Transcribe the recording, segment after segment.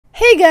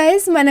Hey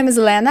guys, my name is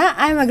Elena,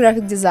 I'm a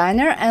graphic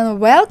designer and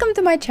welcome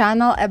to my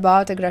channel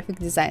about a graphic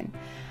design.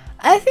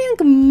 I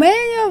think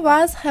many of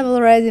us have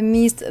already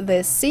missed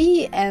the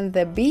sea and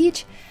the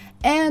beach,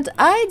 and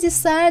I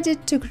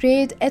decided to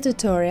create a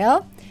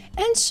tutorial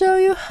and show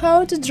you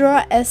how to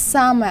draw a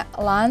summer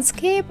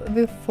landscape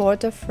with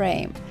photo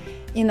frame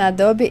in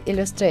Adobe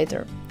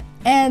Illustrator.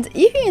 And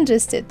if you're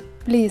interested,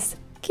 please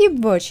keep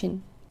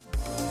watching.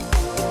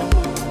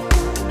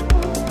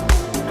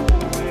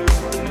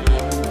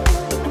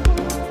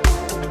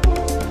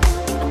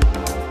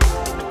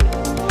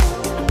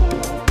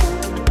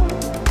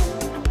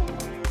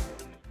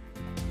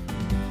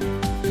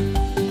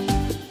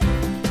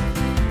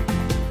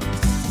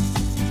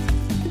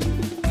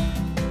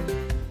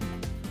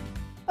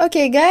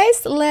 Okay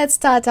guys, let's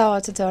start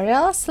our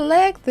tutorial.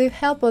 Select with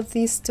help of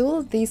this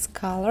tool, this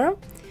color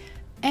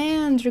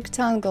and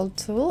rectangle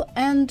tool,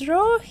 and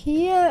draw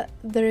here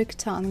the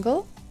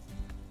rectangle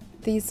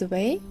this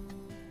way.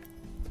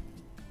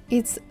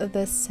 It's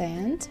the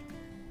sand.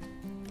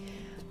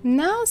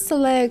 Now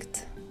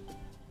select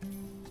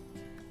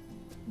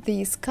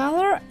this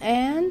color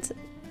and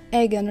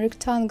again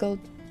rectangle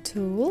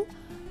tool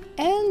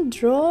and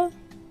draw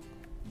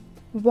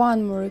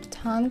one more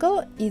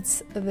rectangle,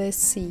 it's the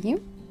sea,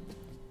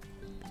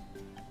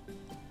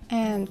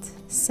 and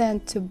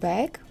send to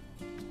back.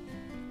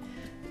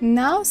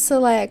 Now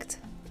select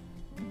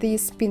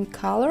this pink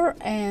color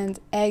and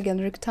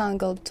again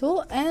rectangle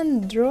tool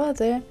and draw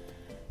the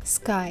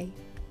sky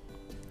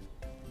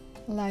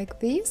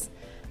like this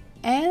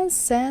and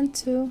send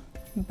to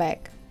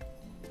back.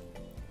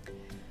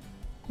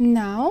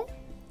 Now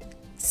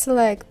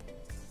select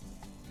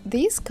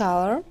this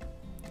color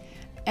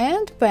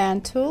and pen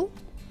tool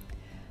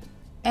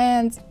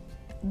and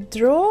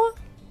draw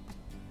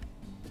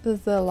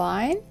the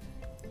line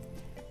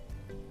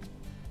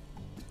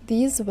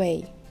this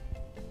way.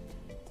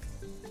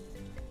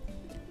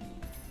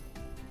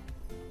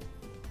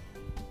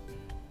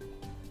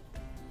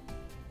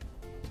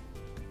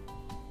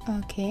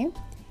 Okay,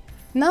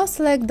 now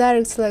select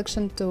direct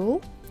selection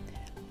tool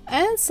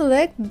and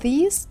select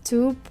these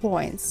 2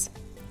 points,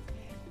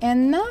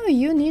 and now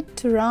you need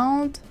to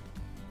round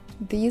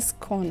these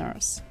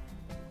corners.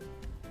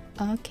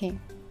 Okay,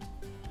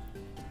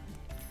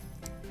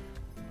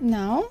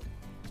 now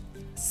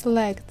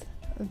select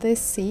the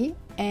sea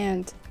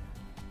and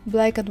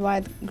black and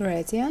white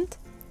gradient.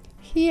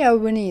 Here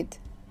we need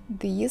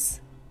this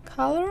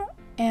color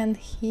and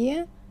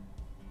here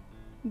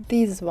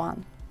this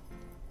one.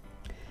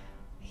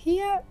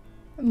 Here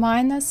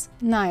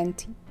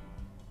 -90,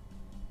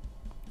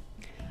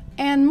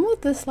 and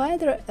move the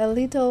slider a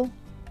little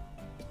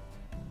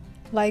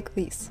like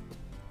this.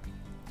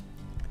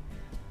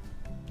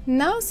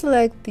 Now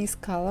select this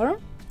color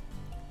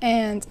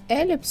and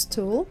ellipse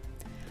tool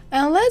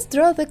and let's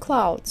draw the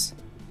clouds.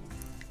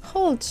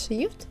 Hold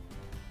Shift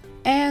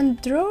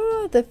and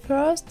draw the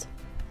first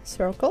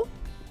circle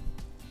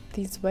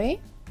this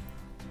way.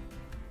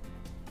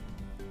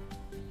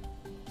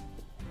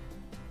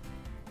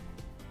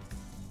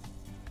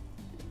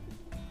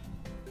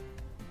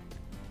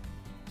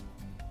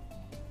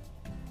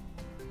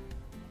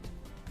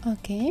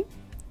 Okay,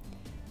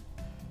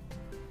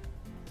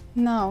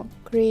 now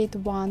create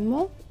one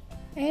more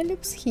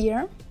ellipse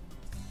here.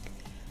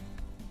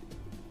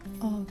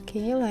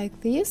 Okay, like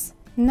this.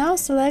 Now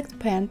select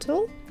pen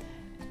tool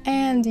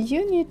and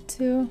you need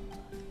to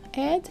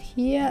add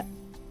here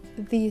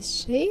this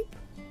shape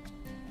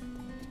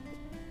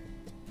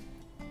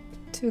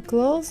to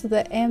close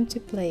the empty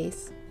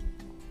place.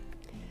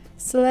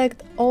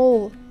 Select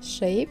all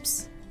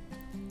shapes,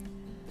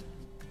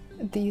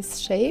 these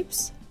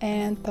shapes,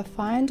 and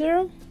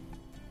Pathfinder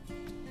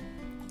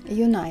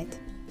unite.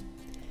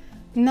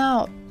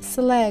 Now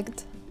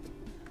select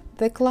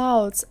the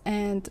clouds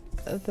and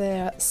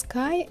the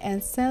sky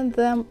and send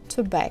them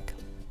to back.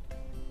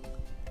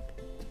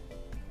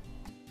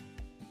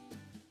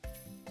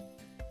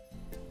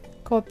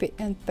 Copy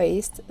and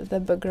paste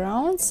the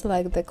background,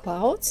 select the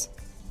clouds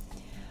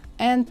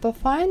and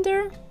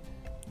Pathfinder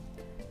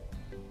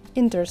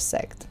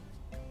intersect.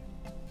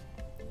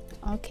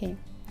 Okay,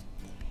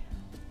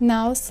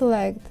 now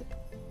select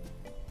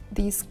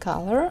this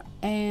color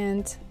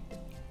and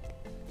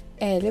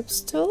ellipse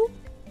tool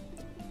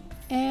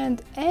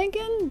and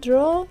again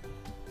draw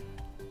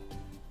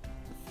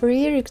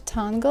 3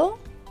 rectangle.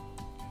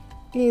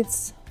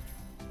 It's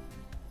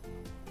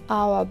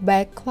our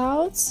back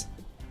clouds.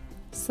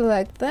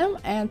 Select them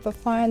and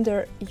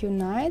Pathfinder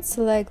unite.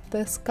 Select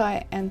the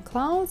sky and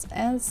clouds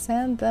and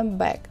send them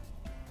back.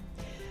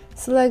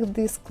 Select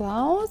these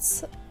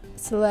clouds,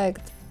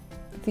 select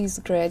this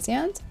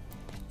gradient,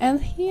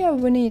 and here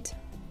we need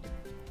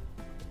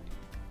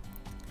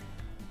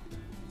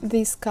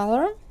this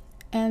color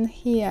and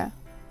here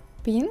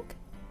pink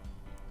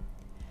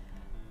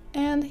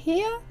and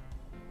here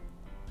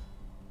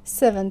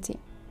 70.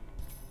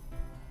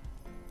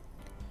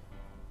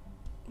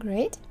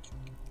 Great.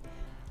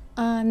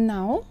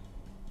 Now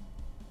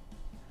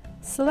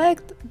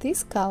select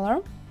this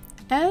color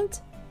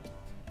and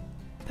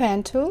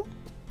pen tool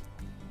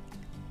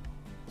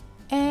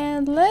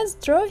And let's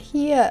draw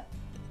here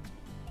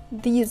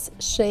these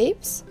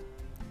shapes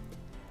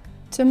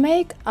to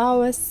make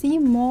our sea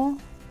more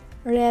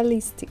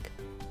realistic.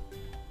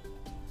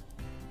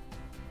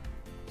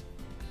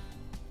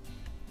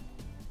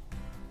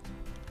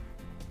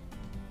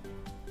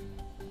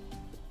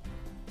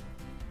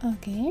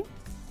 Okay,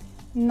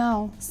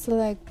 now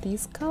select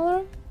this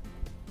color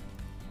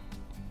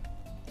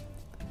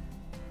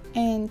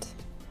and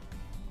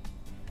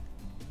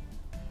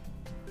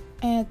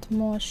add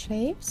more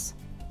shapes.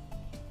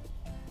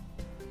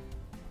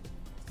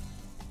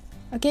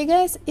 Okay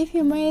guys, if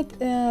you made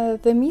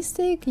the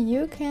mistake,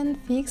 you can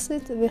fix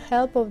it with the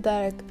help of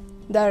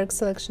direct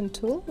selection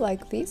tool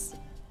like this.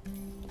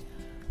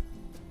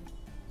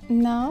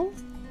 Now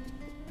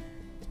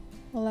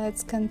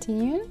let's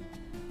continue.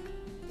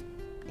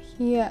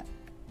 Here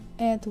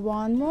add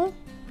one more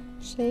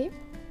shape.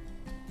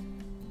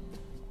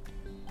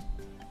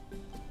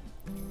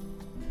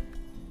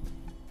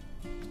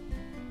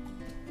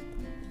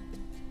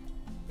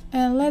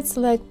 And let's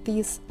select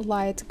this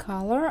light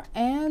color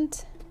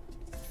and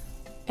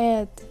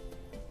add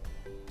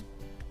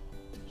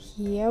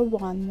here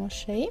one more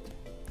shape.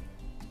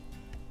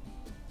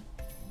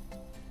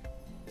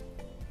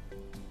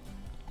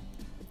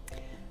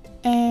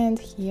 And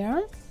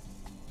here.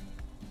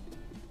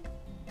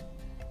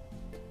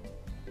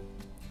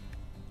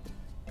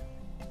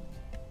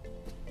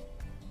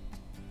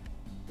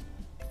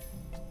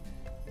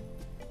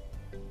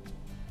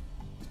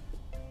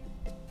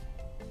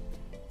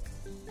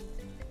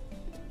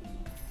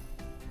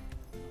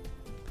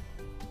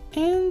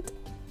 And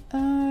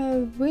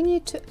we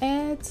need to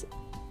add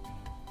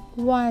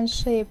one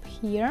shape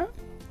here,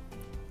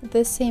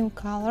 the same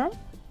color,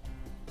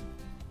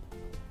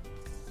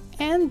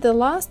 and the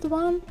last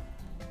one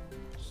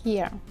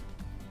here.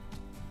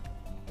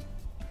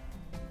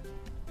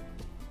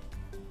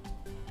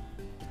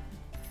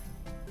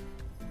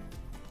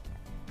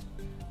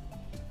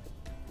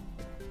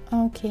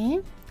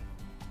 Okay,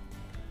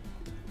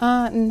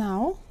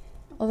 now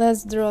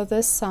let's draw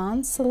the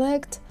sun.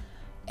 Select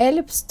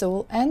ellipse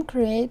tool and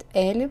create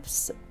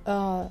ellipse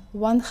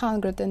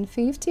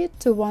 150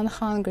 to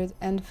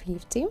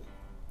 150.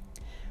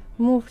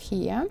 Move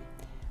here.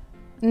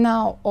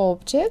 Now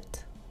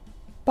object,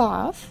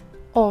 path,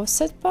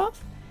 offset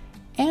path,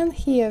 and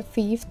here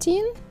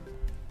 15,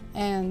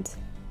 and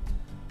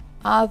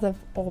other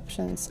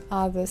options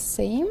are the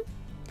same,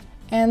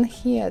 and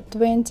here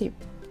 20,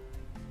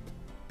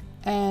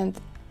 and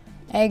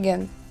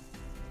again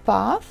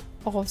path,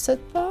 offset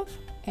path,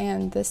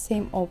 and the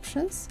same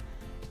options,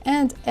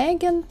 and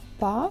again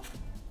path,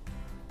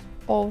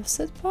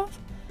 offset path,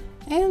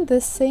 and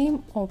the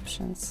same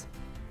options.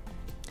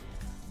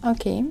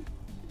 Okay,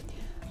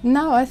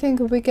 now I think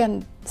we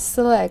can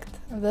select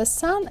the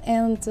sun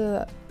and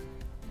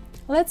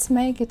let's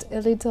make it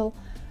a little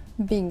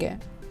bigger.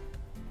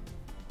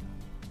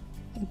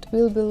 It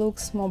will be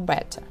looks more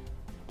better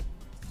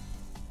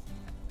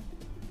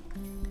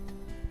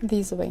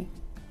this way.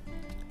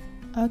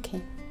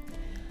 Okay,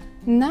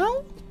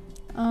 now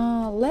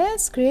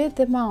let's create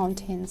the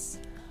mountains.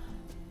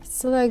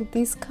 Select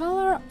this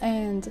color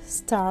and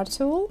star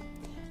tool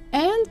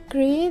and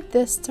create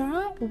the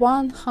star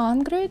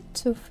 100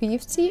 to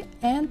 50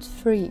 and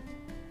 3,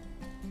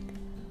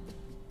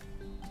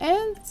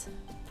 and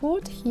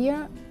put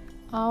here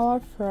our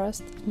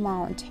first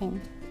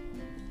mountain.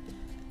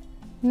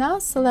 Now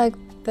select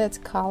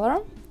that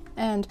color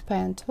and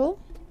pen tool,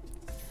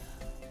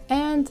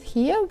 and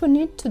here we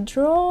need to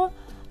draw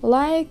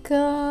like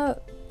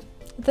the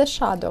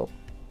shadow.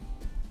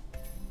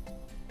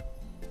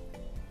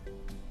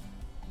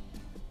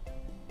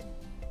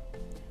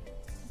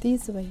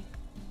 This way.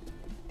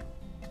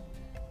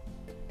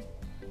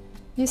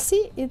 You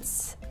see,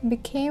 it's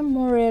became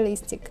more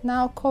realistic.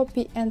 Now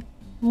copy and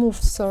move,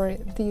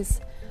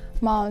 this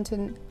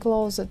mountain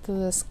closer to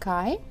the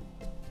sky,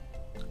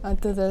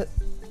 to the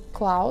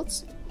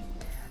clouds,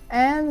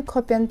 and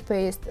copy and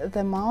paste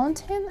the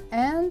mountain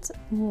and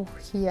move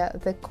here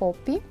the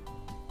copy,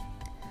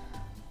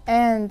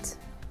 and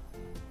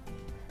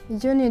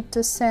you need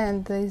to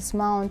send this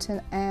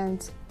mountain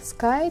and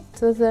sky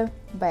to the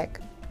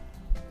back.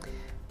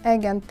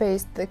 Again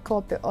paste the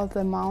copy of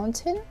the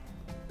mountain,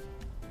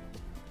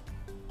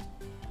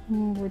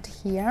 move it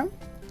here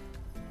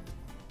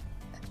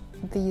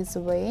this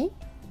way,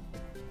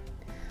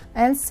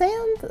 and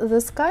send the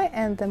sky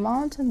and the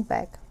mountain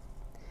back.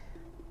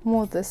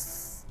 Move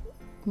this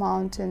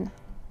mountain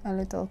a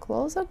little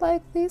closer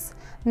like this.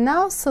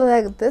 Now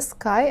select the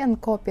sky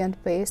and copy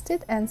and paste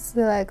it, and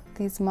select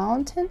this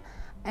mountain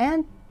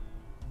and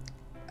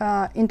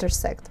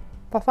intersect,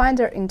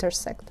 Pathfinder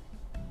intersect.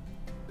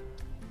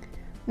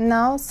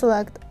 Now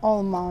select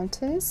all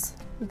mountains,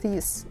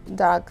 these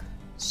dark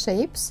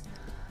shapes,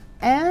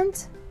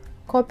 and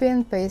copy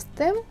and paste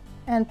them,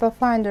 and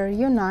Pathfinder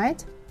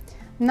unite.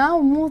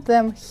 Now move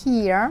them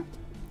here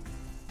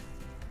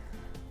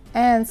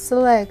and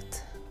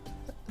select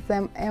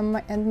them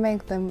and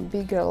make them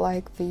bigger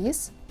like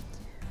this.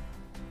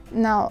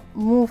 Now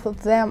move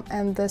them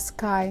and the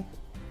sky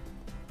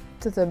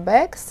to the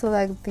back,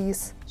 select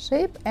this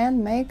shape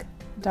and make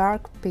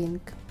dark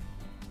pink.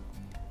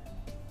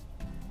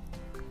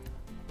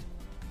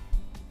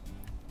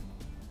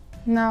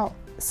 Now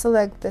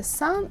select the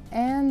sun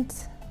and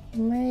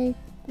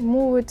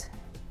move it,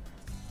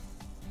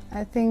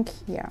 I think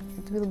here,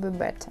 it will be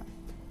better.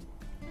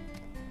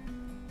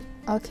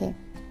 Okay,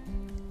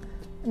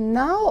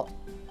 now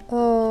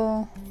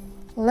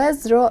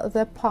let's draw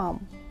the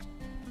palm.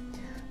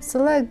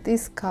 Select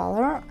this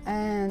color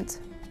and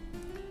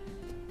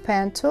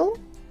pen tool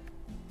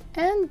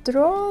and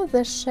draw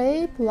the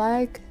shape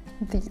like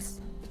this.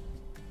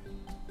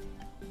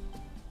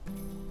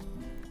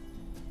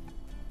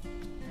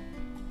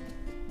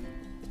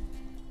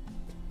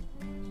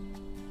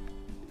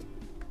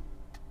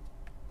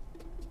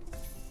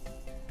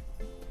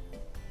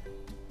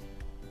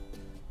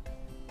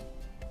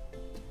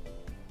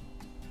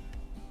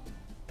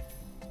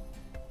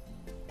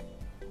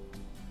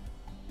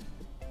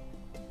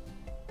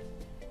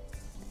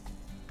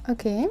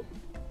 Okay,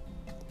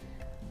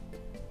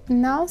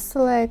 now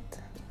select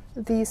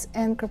this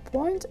anchor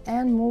point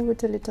and move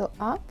it a little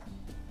up,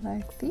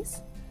 like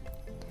this.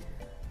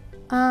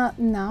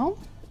 Now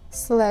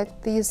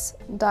select this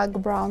dark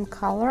brown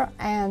color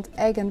and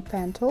again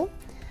pen tool,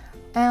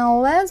 and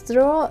let's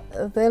draw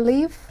the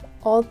leaf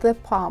of the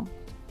palm.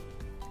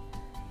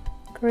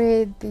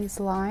 Create this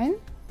line,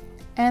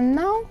 and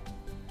now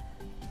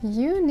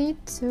you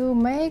need to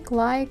make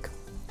like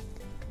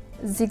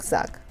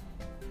zigzag.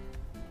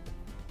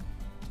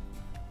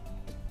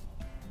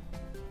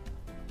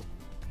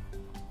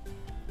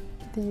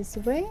 This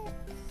way,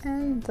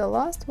 and the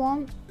last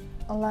one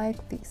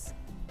like this.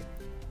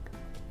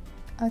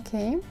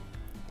 Okay,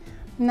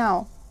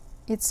 now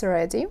it's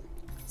ready.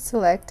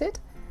 Select it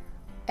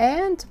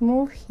and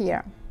move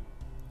here.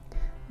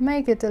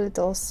 Make it a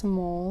little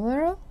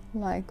smaller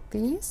like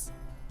this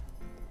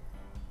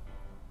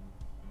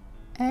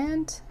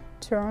and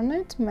turn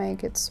it,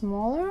 make it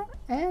smaller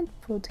and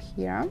put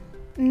here.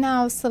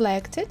 Now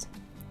select it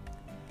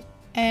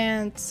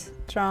and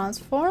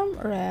transform,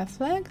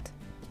 reflect,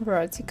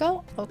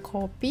 vertical or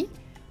copy,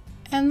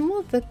 and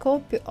move the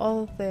copy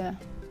of the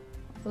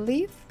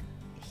leaf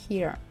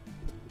here.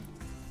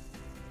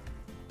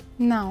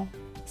 Now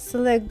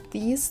select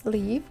this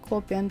leaf,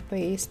 copy and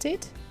paste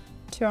it,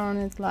 turn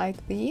it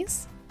like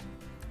this,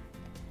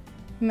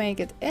 make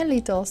it a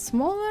little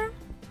smaller,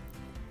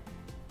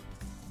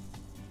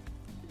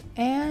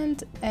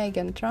 and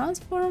again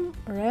transform,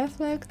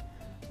 reflect,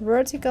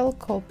 vertical,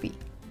 copy,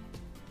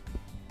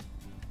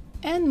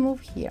 and move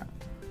here.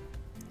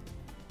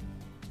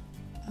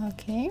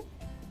 Okay,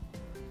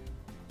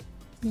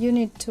 you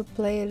need to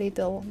play a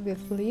little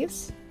with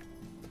leaves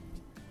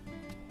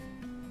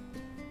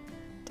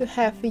to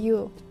have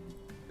you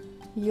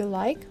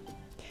like.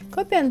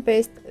 Copy and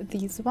paste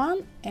this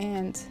one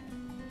and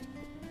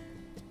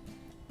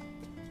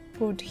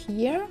put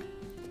here,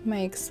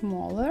 make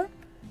smaller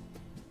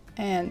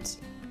and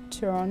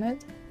turn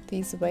it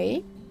this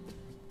way.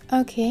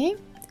 Okay,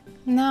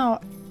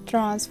 now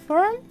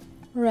transform,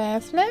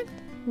 reflect,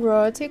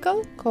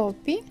 vertical,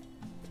 copy,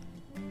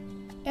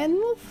 and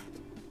move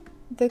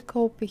the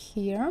copy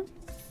here.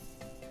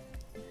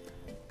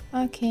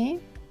 Okay,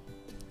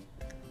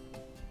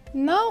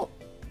 now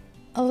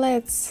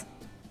let's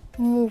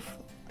move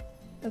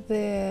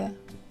the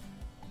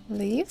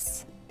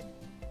leaves.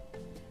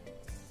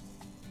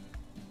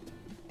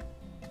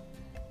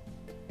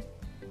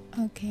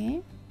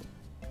 Okay,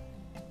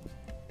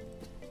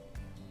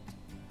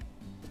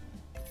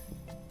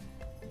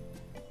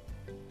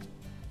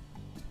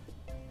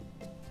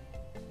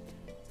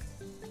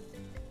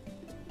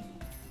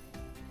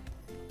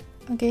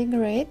 okay,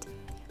 great.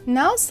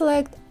 Now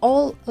select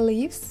all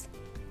leaves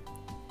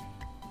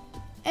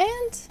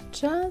and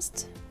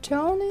just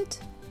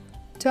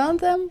turn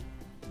them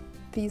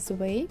this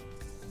way.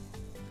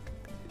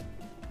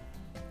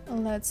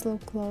 Let's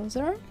look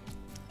closer.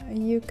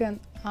 You can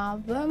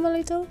up them a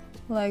little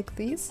like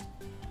this.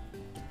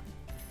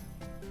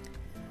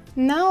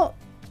 Now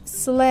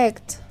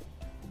select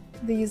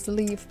this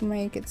leaf,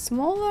 make it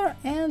smaller,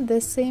 and the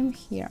same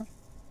here.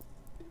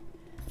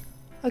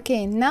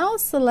 Okay, now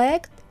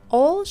select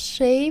all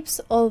shapes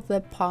of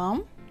the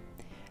palm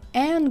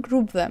and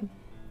group them.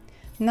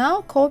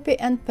 Now copy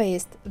and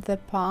paste the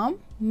palm,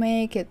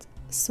 make it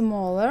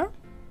smaller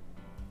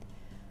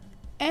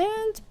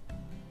and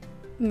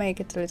make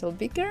it a little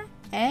bigger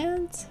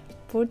and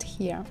put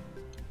here.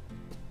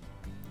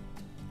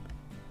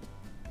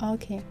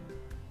 Okay,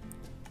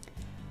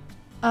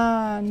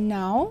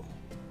 now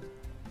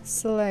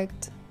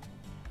select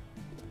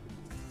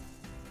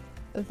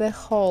the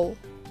whole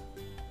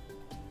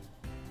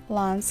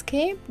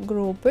landscape,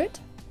 group it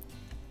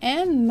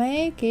and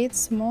make it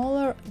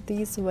smaller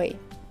this way.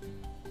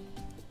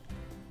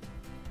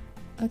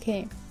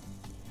 Okay,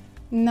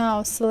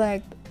 now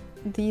select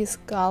this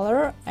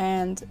color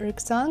and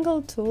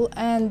rectangle tool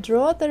and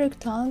draw the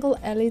rectangle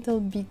a little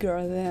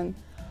bigger than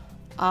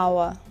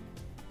our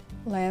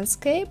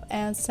landscape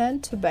and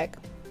send to back.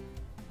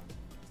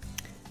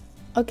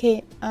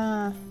 Okay,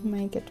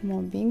 make it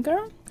more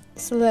bigger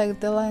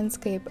select the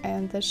landscape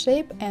and the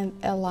shape and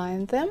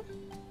align them.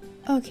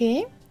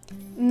 Okay,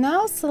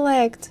 now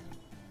select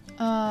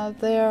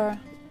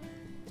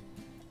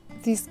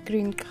this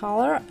green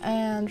color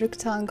and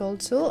rectangle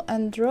tool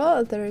and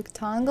draw the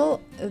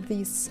rectangle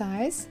this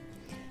size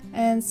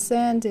and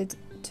send it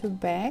to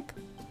back.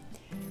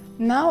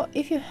 Now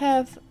if you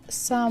have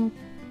some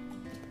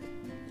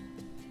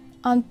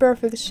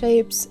imperfect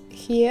shapes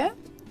here,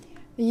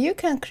 you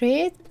can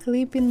create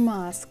clipping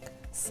mask.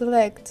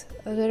 Select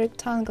the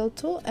rectangle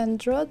tool and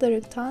draw the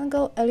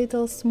rectangle a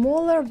little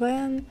smaller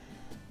than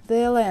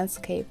the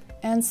landscape,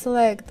 and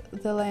select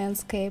the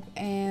landscape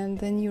and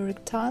the new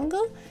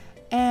rectangle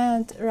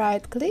and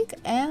right click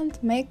and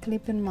make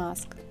clipping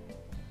mask.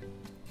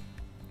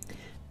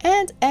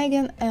 And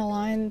again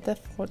align the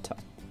photo.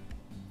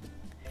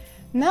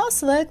 Now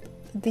select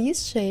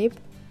this shape,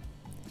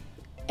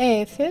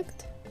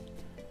 effect,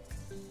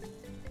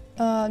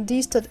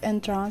 distort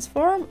and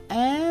transform,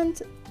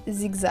 and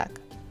zigzag,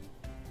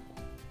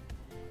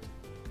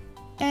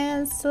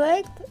 and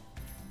select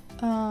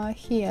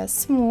here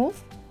smooth,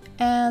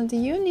 and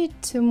you need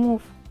to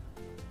move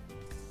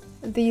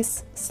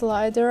this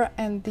slider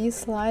and this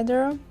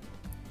slider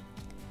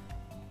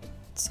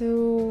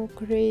to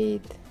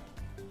create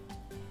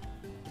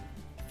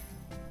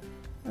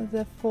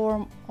the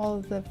form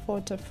of the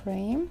photo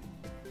frame.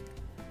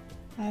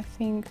 I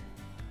think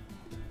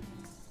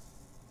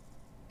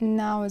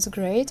now it's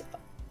great.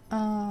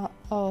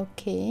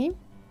 Okay.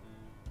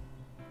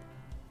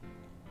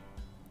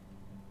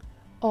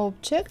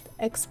 Object,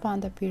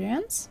 expand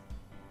appearance.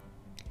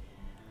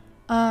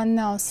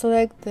 Now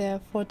select the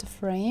photo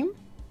frame,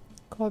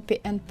 copy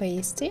and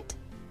paste it,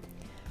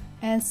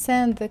 and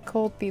send the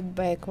copy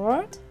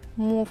backward,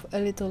 move a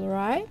little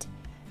right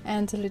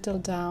and a little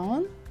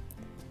down,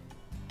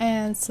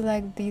 and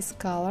select this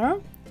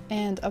color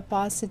and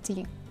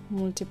opacity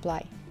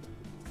multiply.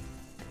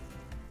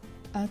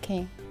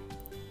 Okay,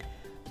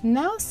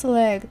 now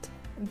select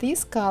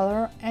this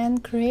color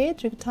and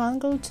create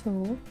rectangle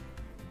tool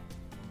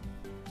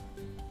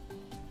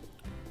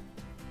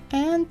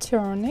and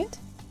turn it,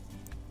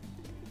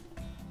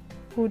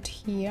 put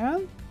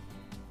here.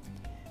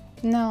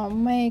 Now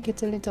make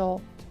it a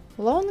little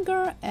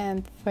longer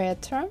and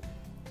fatter,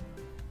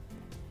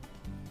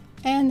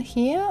 and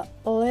here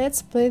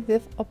let's play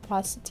with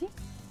opacity.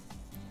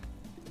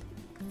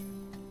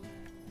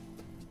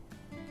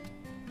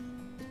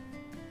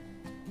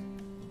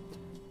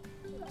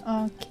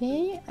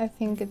 Okay, I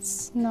think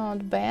it's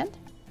not bad.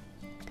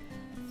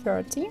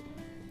 30.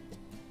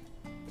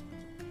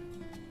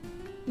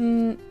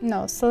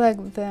 No,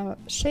 select the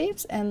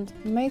shapes and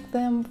make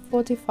them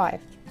 45.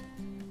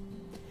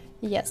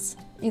 Yes,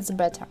 it's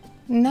better.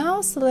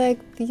 Now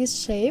select this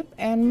shape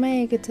and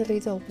make it a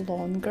little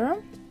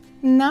longer.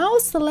 Now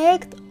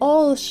select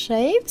all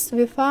shapes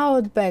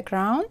without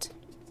background.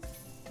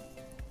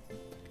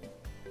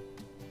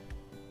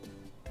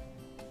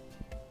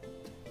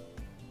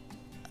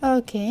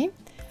 Okay,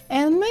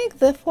 and make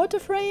the photo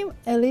frame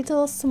a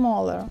little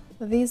smaller,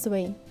 this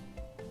way.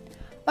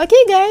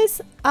 Okay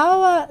guys,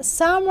 our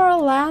summer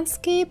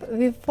landscape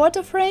with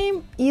photo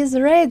frame is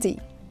ready.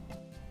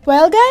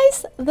 Well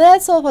guys,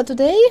 that's all for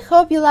today.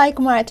 Hope you like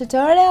my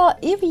tutorial.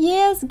 If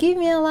yes, give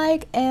me a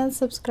like and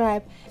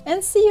subscribe.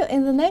 And see you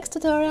in the next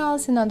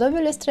tutorials in Adobe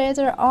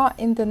Illustrator or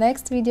in the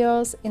next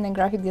videos in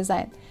graphic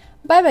design.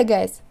 Bye bye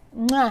guys!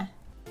 Mwah!